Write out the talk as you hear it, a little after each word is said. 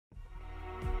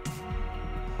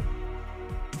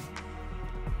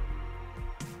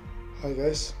Hi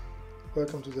guys,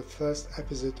 welcome to the first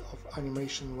episode of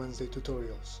Animation Wednesday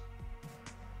tutorials.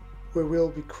 We will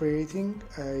be creating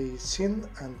a scene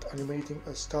and animating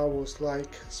a Star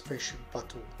Wars-like spaceship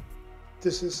battle.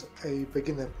 This is a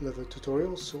beginner level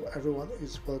tutorial, so everyone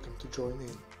is welcome to join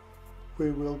in. We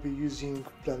will be using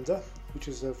Blender, which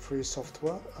is a free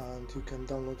software, and you can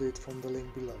download it from the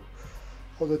link below.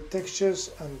 All the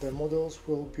textures and the models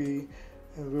we'll be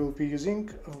using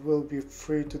will be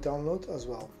free to download as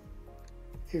well.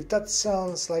 If that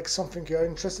sounds like something you are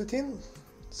interested in,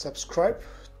 subscribe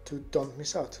to don't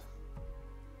miss out.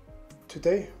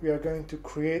 Today we are going to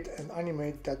create and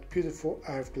animate that beautiful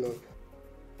Earth globe.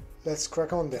 Let's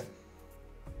crack on then.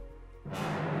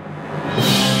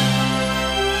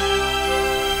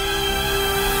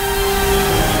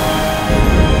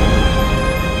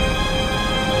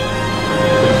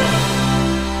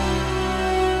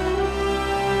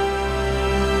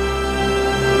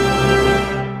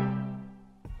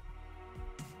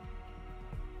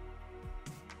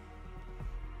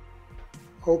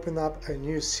 Open up a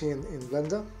new scene in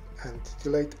Blender and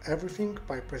delete everything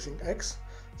by pressing X,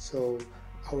 so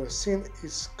our scene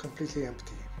is completely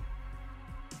empty.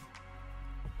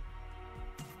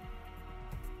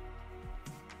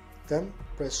 Then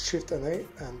press Shift and A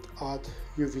and add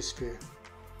UV sphere.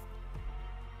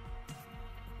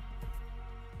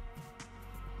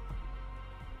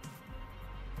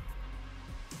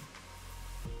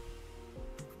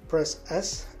 Press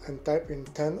S and type in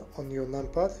 10 on your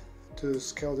numpad to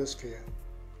scale the sphere.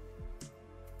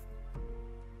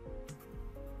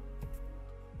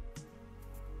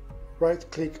 Right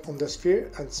click on the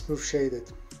sphere and smooth shade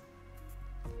it.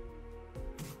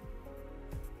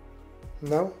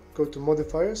 Now go to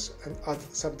modifiers and add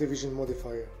subdivision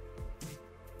modifier.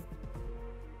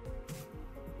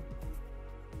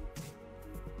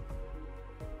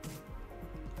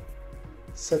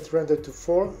 Set render to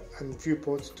 4 and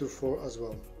viewport to 4 as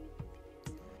well.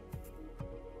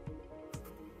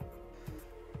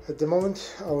 At the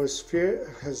moment our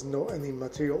sphere has no any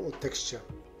material or texture.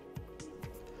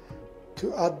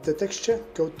 To add the texture,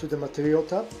 go to the Material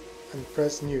tab and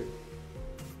press New.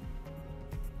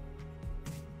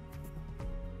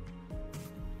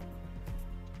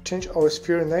 Change our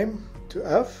sphere name to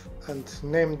Earth and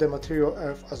name the material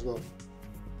Earth as well.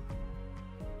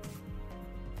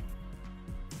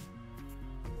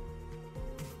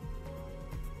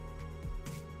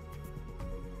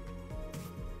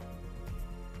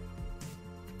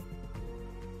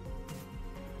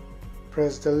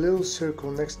 Press the little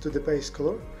circle next to the base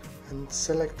color and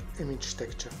select Image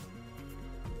Texture.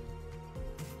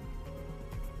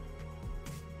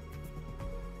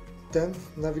 Then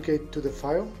navigate to the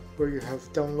file where you have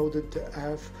downloaded the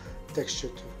Earth texture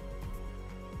to.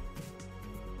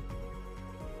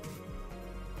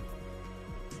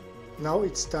 Now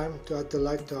it's time to add the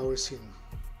light to our scene.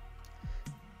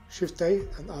 Shift A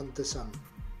and add the sun.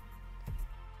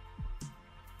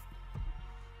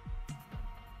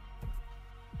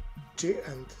 G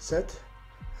and Z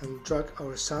and drag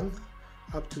our sun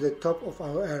up to the top of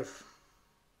our Earth.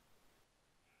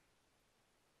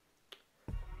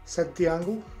 Set the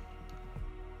angle.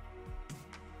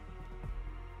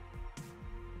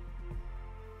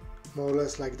 More or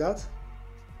less like that.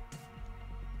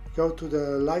 Go to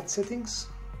the light settings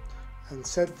and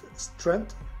set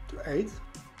strength to 8.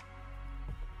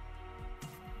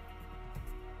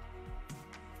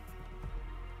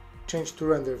 Change to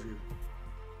render view.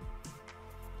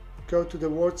 Go to the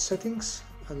world settings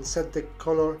and set the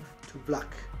color to black.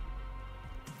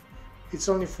 It's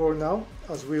only for now,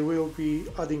 as we will be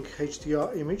adding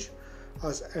HDR image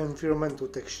as environmental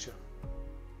texture.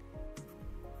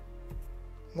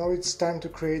 Now it's time to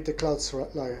create the clouds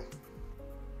layer.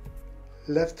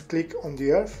 Left click on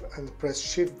the Earth and press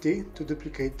Shift D to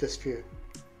duplicate the sphere.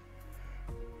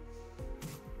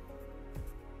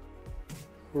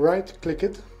 Right click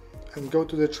it and go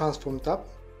to the Transform tab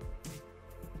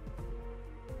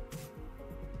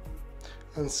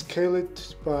and scale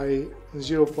it by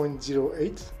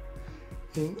 0.08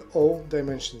 in all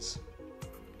dimensions.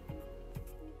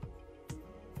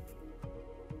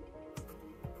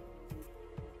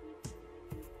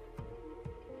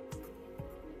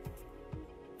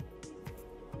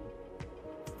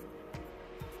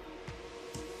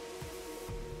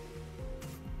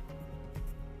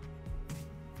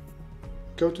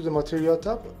 Go to the Material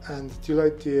tab and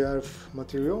delete the Earth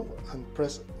material and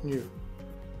press New.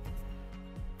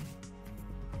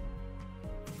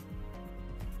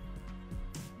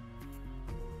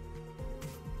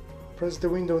 Press the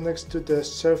window next to the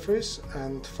surface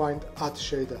and find Add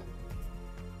Shader,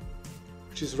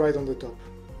 which is right on the top.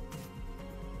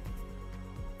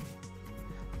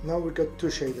 Now we got two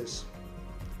shaders.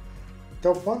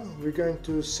 Top one we're going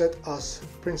to set as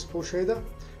principal shader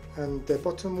and the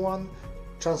bottom one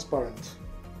transparent.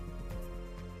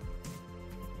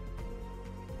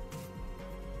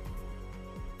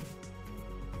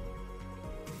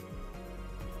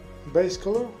 Base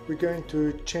color we're going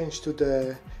to change to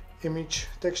the image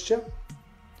texture.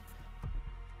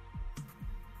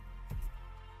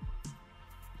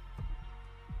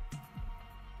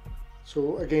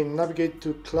 So again, navigate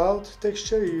to cloud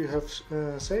texture you have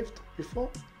saved before.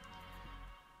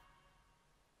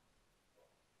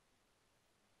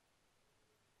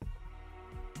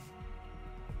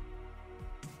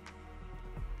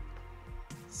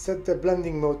 Set the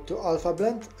blending mode to alpha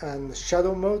blend and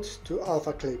shadow mode to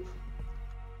alpha clip.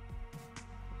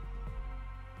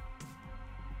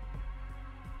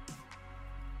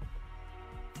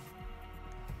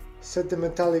 Set the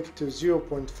metallic to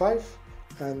 0.5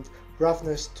 and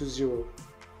roughness to 0.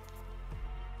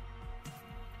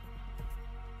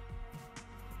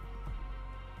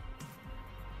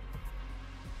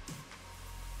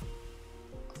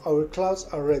 Our clouds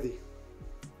are ready.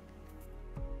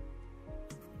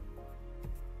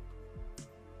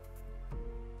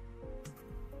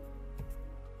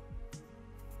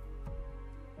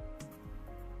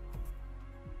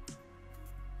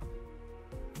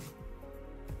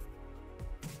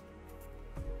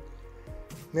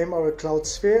 Name our cloud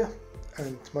sphere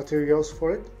and materials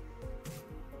for it.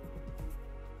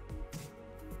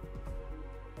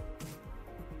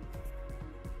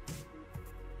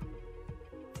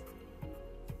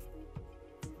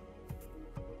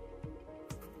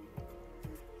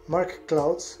 Mark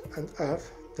clouds and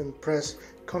F, then press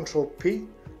Ctrl P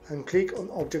and click on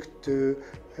object to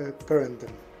parent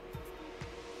them.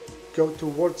 Go to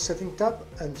World Setting tab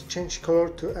and change color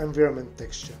to environment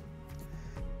texture.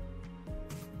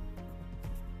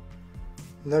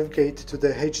 Navigate to the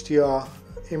HDR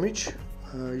image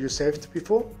you saved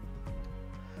before.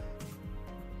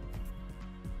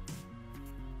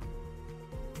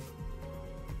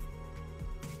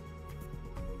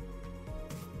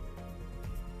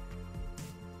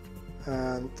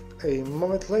 And a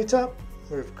moment later,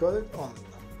 we've got it on.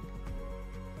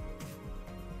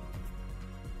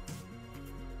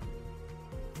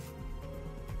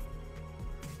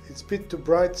 It's a bit too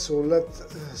bright, so let's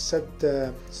set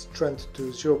the strength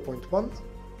to 0.1.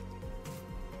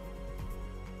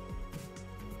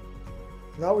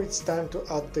 Now it's time to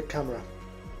add the camera.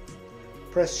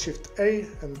 Press Shift A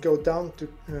and go down to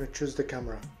choose the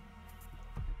camera.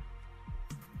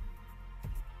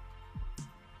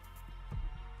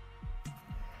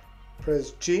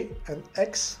 Press G and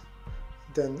X,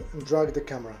 then drag the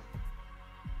camera.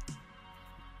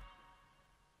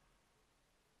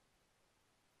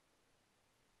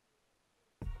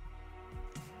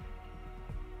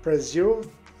 Press 0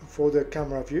 for the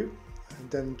camera view,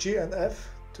 and then G and F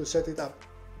to set it up.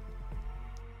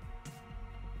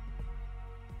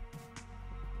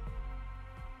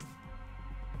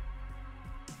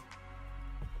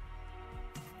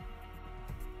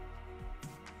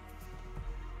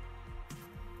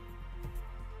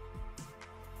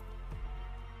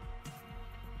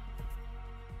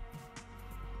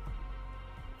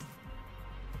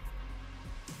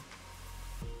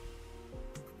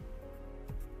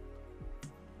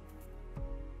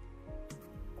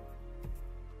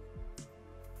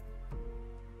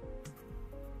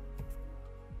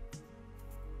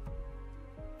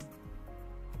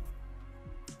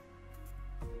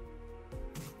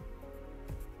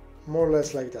 More or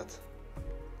less like that.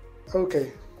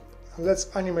 Okay,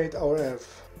 let's animate our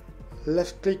Earth.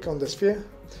 Left click on the sphere,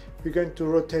 we're going to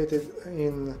rotate it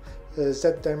in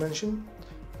Z dimension,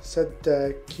 set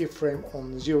the keyframe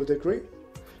on 0 degree,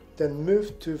 then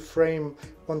move to frame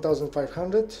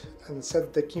 1500 and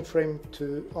set the keyframe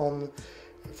to on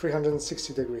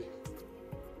 360 degree.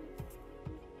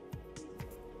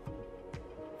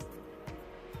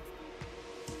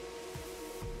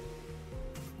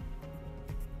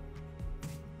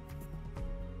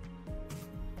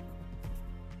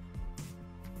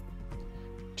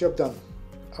 Job done.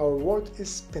 Our world is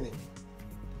spinning.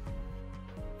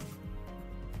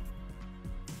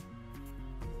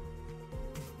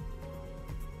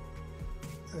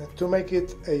 To make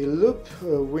it a loop,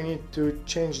 we need to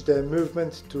change the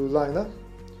movement to linear.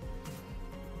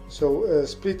 So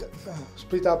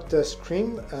split up the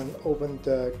screen and open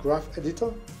the graph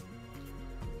editor.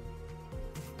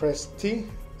 Press T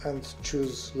and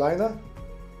choose linear.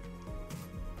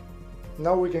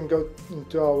 Now we can go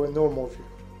into our normal view.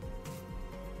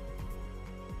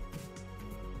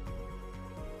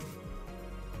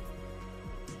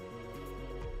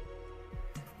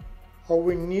 All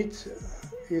we need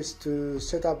is to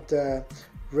set up the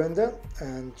render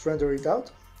and render it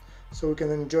out so we can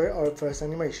enjoy our first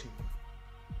animation.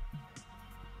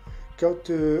 Go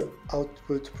to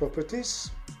Output Properties,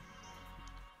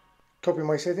 copy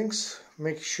my settings,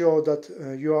 make sure that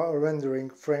you are rendering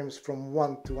frames from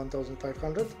 1 to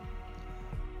 1500.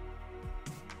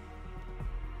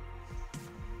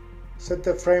 Set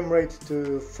the frame rate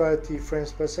to 30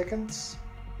 frames per second.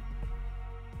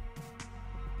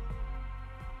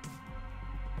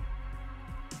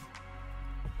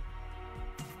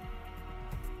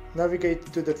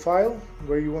 Navigate to the file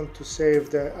where you want to save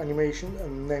the animation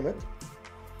and name it.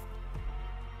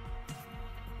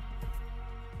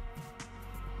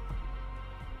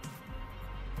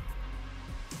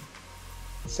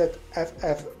 Set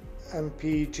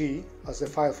FFmpeg as the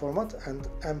file format and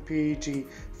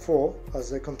mpeg4 as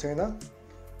the container.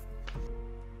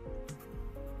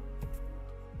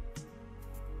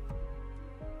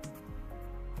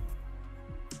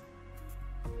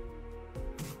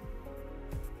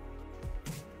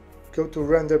 Go to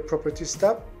Render Properties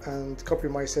tab and copy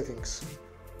my settings.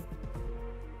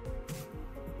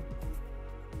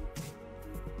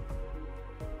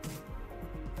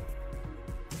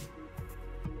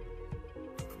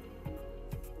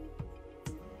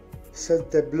 Set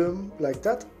the bloom like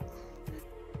that.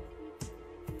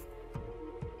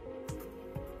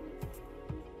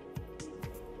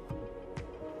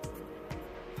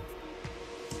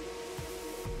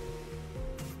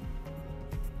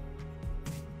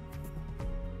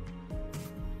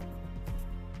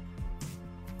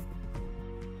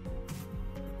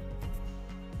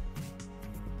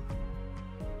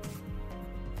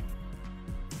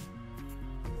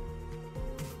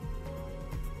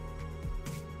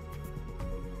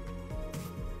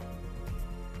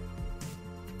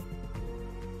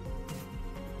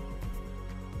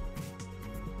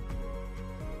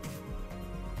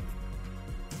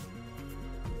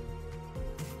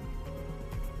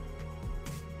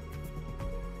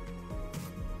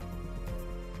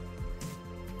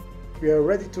 We are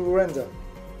ready to render.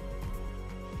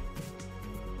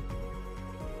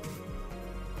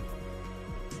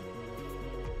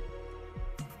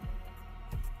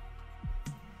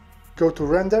 Go to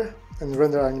Render and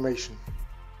Render Animation.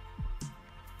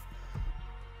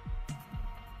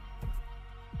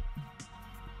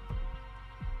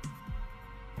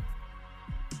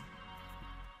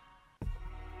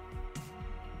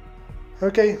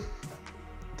 Okay,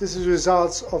 this is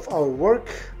results of our work.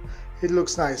 It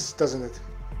looks nice, doesn't it?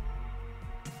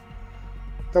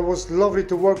 That was lovely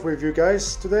to work with you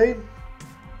guys today.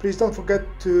 Please don't forget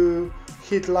to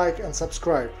hit like and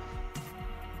subscribe.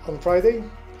 On Friday,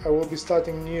 I will be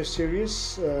starting a new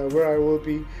series where I will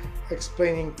be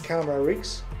explaining camera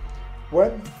rigs,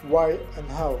 when, why and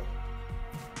how.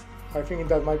 I think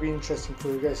that might be interesting for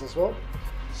you guys as well.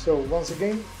 So once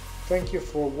again, thank you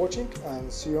for watching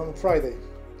and see you on Friday.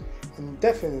 And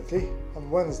definitely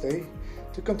on Wednesday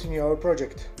to continue our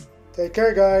project. Take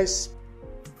care, guys!